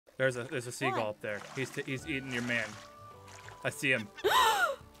There's a seagull up there. He's eating your man. I see him.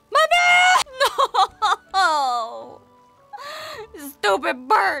 My man! No! Stupid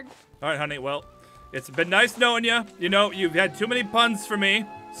bird. All right, honey. Well, it's been nice knowing you. You know, you've had too many puns for me,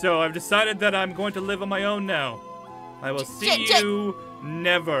 so I've decided that I'm going to live on my own now. I will see you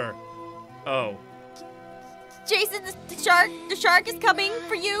never. Oh. Jason, the shark is coming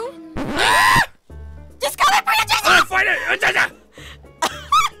for you. Just coming for you, Jason! I'm fighting!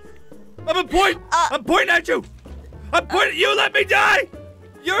 I'm pointing at you! I'm pointing. You let me die!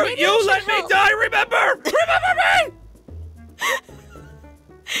 You let me die! Remember! Remember me!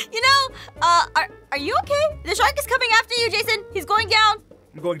 You know, are you okay? The shark is coming after you, Jason. He's going down.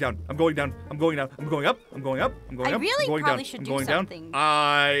 I'm going down. I'm going down. I'm going down. I'm going up. I'm going up. I'm going up. I really I'm going probably down. should I'm do going something. Down.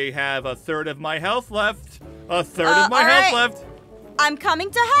 I have a third of my health left. A third of my health left. I'm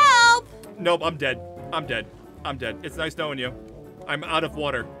coming to help. Nope, I'm dead. I'm dead. I'm dead. It's nice knowing you. I'm out of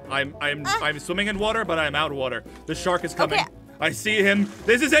water. I'm swimming in water, but I'm out of water. The shark is coming. Okay. I see him.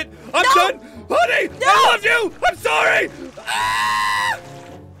 This is it. I'm done. Honey, No. I love you. I'm sorry. Ah!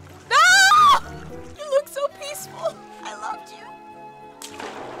 No! You look so peaceful. I loved you.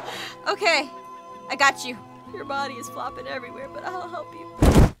 Okay, I got you. Your body is flopping everywhere, but I'll help you.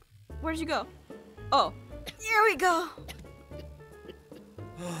 Where'd you go? Oh, here we go.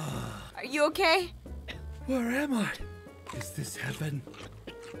 Are you okay? Where am I? Is this heaven?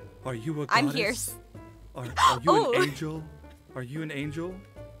 Are you a goddess? I'm here. Are you an angel? Are you an angel?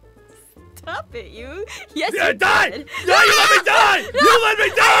 Stop it, you. Yes, Yeah, you die! did. No, you let me die! You let me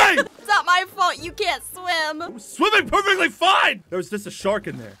die! It's not my fault. You can't swim. I'm swimming perfectly fine! There was just a shark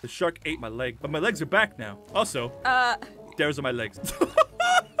in there. The shark ate my leg, but my legs are back now. Also, there's my legs.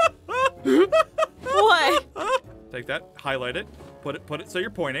 What? Take that, highlight it, put it so you're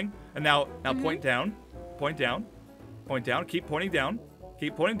pointing, and now point down, point down, point down, keep pointing down.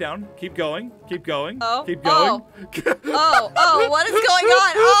 Keep pointing down. Keep going. Keep going. Oh. Keep going. Oh, what is going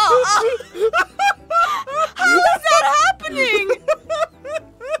on? Oh. How is that happening?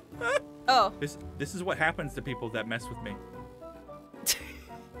 Oh. This is what happens to people that mess with me.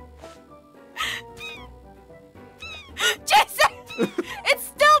 Jason! It's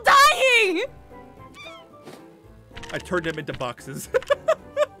still dying! I turned him into boxes.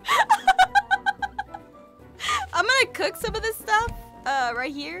 I'm gonna cook some of this stuff.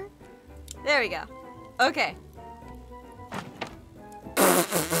 Right here. There we go. Okay.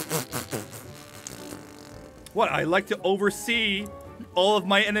 What? I like to oversee all of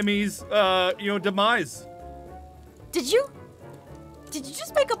my enemies' demise. Did you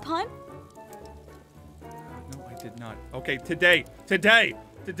just make a pun? No, I did not. Okay, today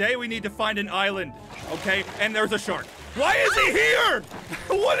we need to find an island. Okay, and there's a shark. Why is he here?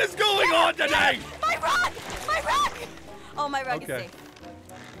 What is going on today? My rug! My rug! Oh, my rug is safe.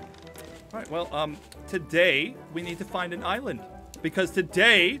 All right, well, today we need to find an island. Because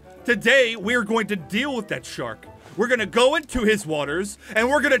today we're going to deal with that shark. We're gonna go into his waters, and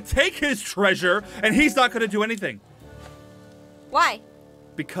we're gonna take his treasure, and he's not gonna do anything. Why?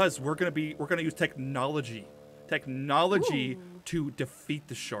 Because we're gonna use technology. Technology to defeat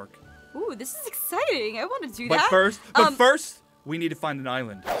the shark. Ooh, this is exciting. I want to do But that. first, we need to find an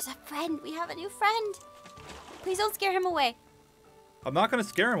island. There's a friend. We have a new friend. Please don't scare him away. I'm not gonna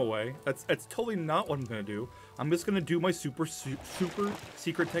scare him away. That's totally not what I'm gonna do. I'm just gonna do my super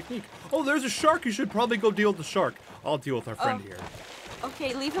secret technique. Oh, there's a shark. You should probably go deal with the shark. I'll deal with our friend here.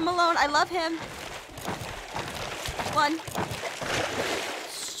 Okay, leave him alone. I love him. One.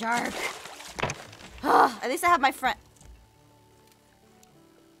 Shark. At least I have my friend.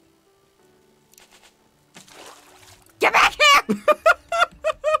 Get back here!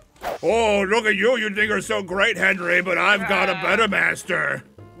 Oh, look at you. You think you're so great, Henry, but I've got a better master.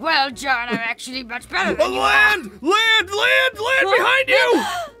 Well, John, I'm actually much better than you. Land behind you!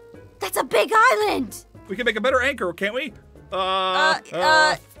 That's a big island. We can make a better anchor, can't we?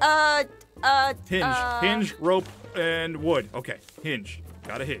 Hinge, rope, and wood. Okay, hinge.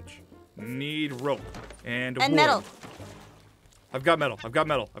 Got a hinge. Need rope and wood. metal. I've got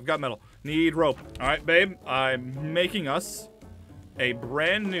metal. Need rope. All right, babe. I'm making us a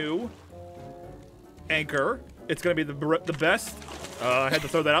brand new anchor. It's gonna be the best. I had to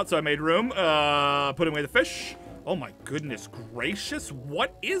throw that out, so I made room. Putting away the fish. Oh my goodness gracious!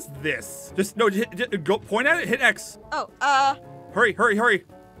 What is this? Just go point at it. Hit X. Oh, Hurry!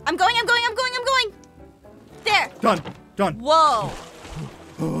 I'm going. There. Done. Whoa.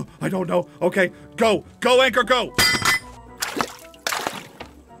 I don't know. Okay, go, anchor, go.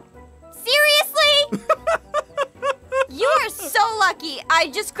 Seriously? You are so lucky. I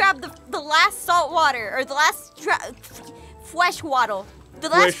just grabbed the last salt water, or the last fresh water. The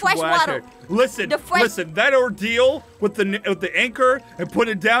last fresh water. Listen, listen. That ordeal with the anchor and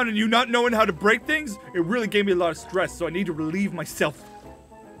putting it down and you not knowing how to break things, it really gave me a lot of stress. So I need to relieve myself.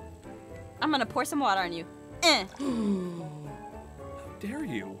 I'm gonna pour some water on you. How dare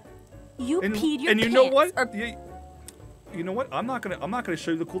you? You peed your and you pants. know what? You know what? I'm not gonna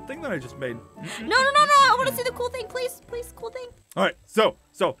show you the cool thing that I just made. No. I want to see the cool thing, please, cool thing. All right. So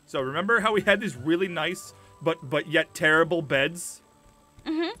remember how we had these really nice but yet terrible beds?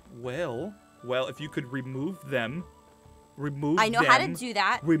 Mm-hmm. Well, if you could remove them, I know how to do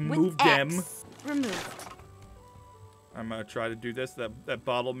that. Remove them. Removed. I'm gonna try to do this. That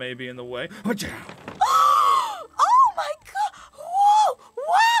bottle may be in the way. Oh my god! Whoa!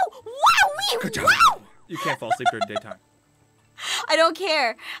 Wow! Wow! You can't fall asleep during daytime. I don't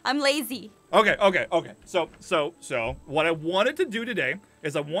care. I'm lazy. Okay. So what I wanted to do today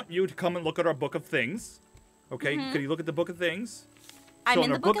is I want you to come and look at our book of things. Okay? Mm-hmm. Can you look at the book of things? I'm so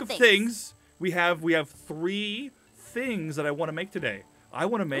in our the book of things. We have 3 things that I want to make today. I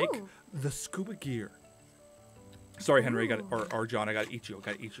want to make the scuba gear. Sorry, Henry, or John, I gotta eat you.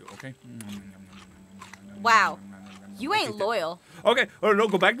 Okay? Wow. You ain't loyal. Okay. Oh no,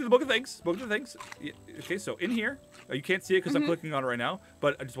 go back to the book of things. Yeah, okay, so in here, you can't see it because I'm clicking on it right now,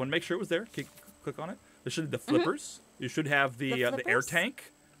 but I just want to make sure it was there. Okay, click on it. There should be the flippers. You should have the air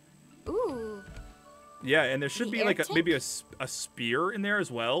tank. Ooh. Yeah, and there should be like maybe a spear in there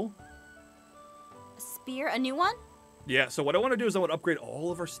as well. A spear? A new one? Yeah. So what I want to do is I want to upgrade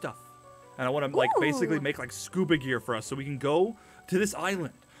all of our stuff, and I want to like basically make like scuba gear for us, so we can go to this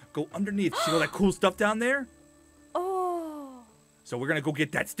island, go underneath, see all that cool stuff down there. Oh. So we're gonna go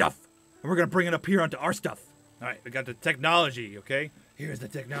get that stuff, and we're gonna bring it up here onto our stuff. All right, we got the technology. Okay, here's the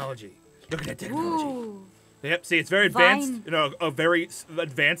technology. Look at that technology. Ooh. Yep. See, it's very advanced. You know, a very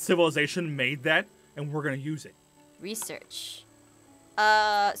advanced civilization made that, and we're gonna use it. Research.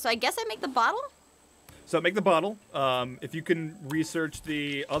 So I guess I make the bottle. So make the bottle. If you can research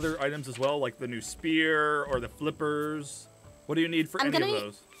the other items as well, like the new spear or the flippers. What do you need for any of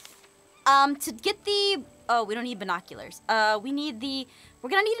those? To get the we don't need binoculars. We're gonna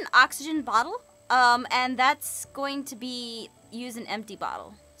need an oxygen bottle. And that's going to be use an empty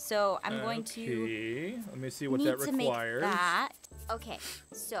bottle. So I'm going to let me see what that requires. Make that. Okay.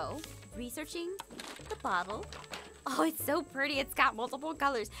 So researching the bottle. Oh, it's so pretty. It's got multiple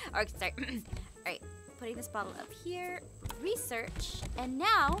colors. All right, sorry. All right. Putting this bottle up here, research, and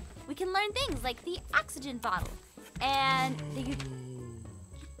now we can learn things like the oxygen bottle and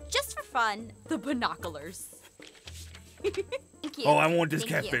just for fun, the binoculars. Thank you. Oh, I want this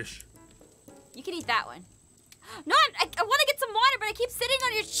catfish. You can eat that one. No, I want to get some water, but I keep sitting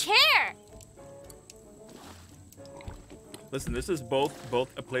on your chair. Listen, this is both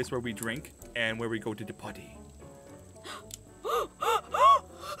a place where we drink and where we go to the potty.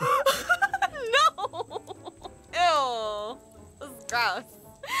 No! Ew. This is gross.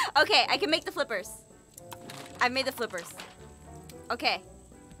 Okay, I can make the flippers. I've made the flippers. Okay.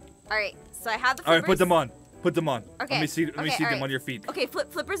 Alright, so I have the flippers. Alright, put them on. Put them on. Okay. Let me see them on your feet. Okay,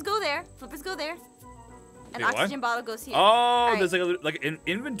 flippers go there. Flippers go there. An okay, oxygen bottle goes here. Oh, there's like an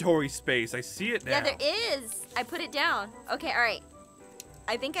inventory space. I see it now. Yeah, there is. I put it down. Okay, alright.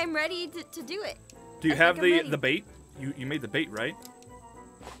 I think I'm ready to do it. Do you have the bait? You made the bait, right?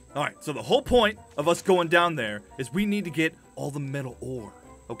 Alright, so the whole point of us going down there is we need to get all the metal ore,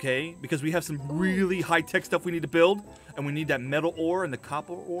 okay? Because we have some really high-tech stuff we need to build, and we need that metal ore and the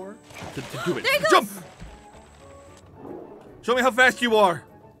copper ore to do it. There it goes. Jump! Show me how fast you are.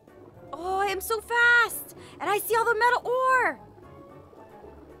 Oh, I am so fast! And I see all the metal ore!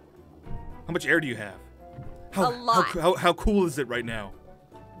 How much air do you have? A lot. How cool is it right now?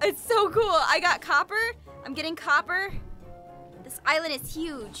 It's so cool. I got copper. I'm getting copper. This island is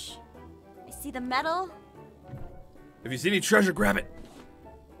huge. I see the metal. If you see any treasure, grab it.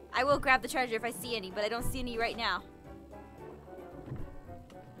 I will grab the treasure if I see any, but I don't see any right now.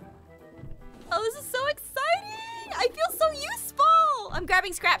 Oh, this is so exciting! I feel so useful! I'm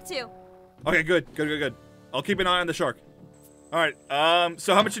grabbing scrap too. Okay, good. I'll keep an eye on the shark. All right,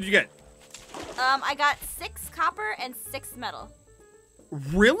 so how much did you get? I got 6 copper and 6 metal.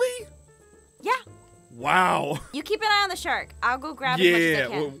 Really? Yeah. Wow. You keep an eye on the shark. I'll go grab as much as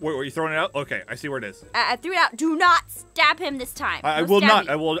I can. Wait, were you throwing it out? Okay, I see where it is. I threw it out. Do not stab him this time. I will not.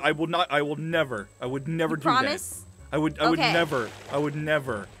 I will not. I will never. I would never do promise? that. I would never. I would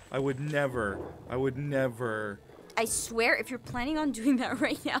never. I would never. I would never. I swear, if you're planning on doing that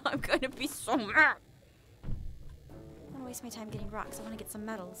right now, I'm going to be so mad. I don't want to waste my time getting rocks. I want to get some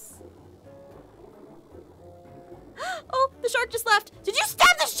metals. Oh, the shark just left. Did you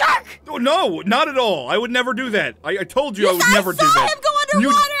stab the shark? Oh, no, not at all. I would never do that. I told you I would never do that. I saw him go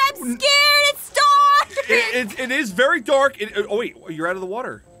underwater. I'm scared. It's dark. It is very dark. Oh wait, you're out of the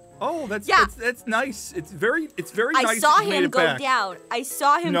water. Oh, that's nice. It's very nice. I saw that you made him it go back. down. I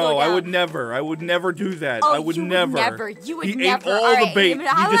saw him go No, down. I would never. I would never do that. Oh, I would you never. Would never. You would he never. ate all the bait.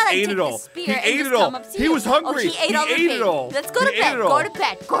 How He just about I ate take it the all. spear He and ate just it all. come up to He you? was hungry. Oh, he ate all the ate bait. it all. Let's go to He ate bed. it all. Go to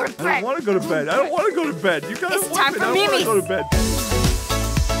bed. Go to bed. I don't want to go to bed. I don't want to go to bed. You gotta It's time for I don't want Mimi's. to go to bed.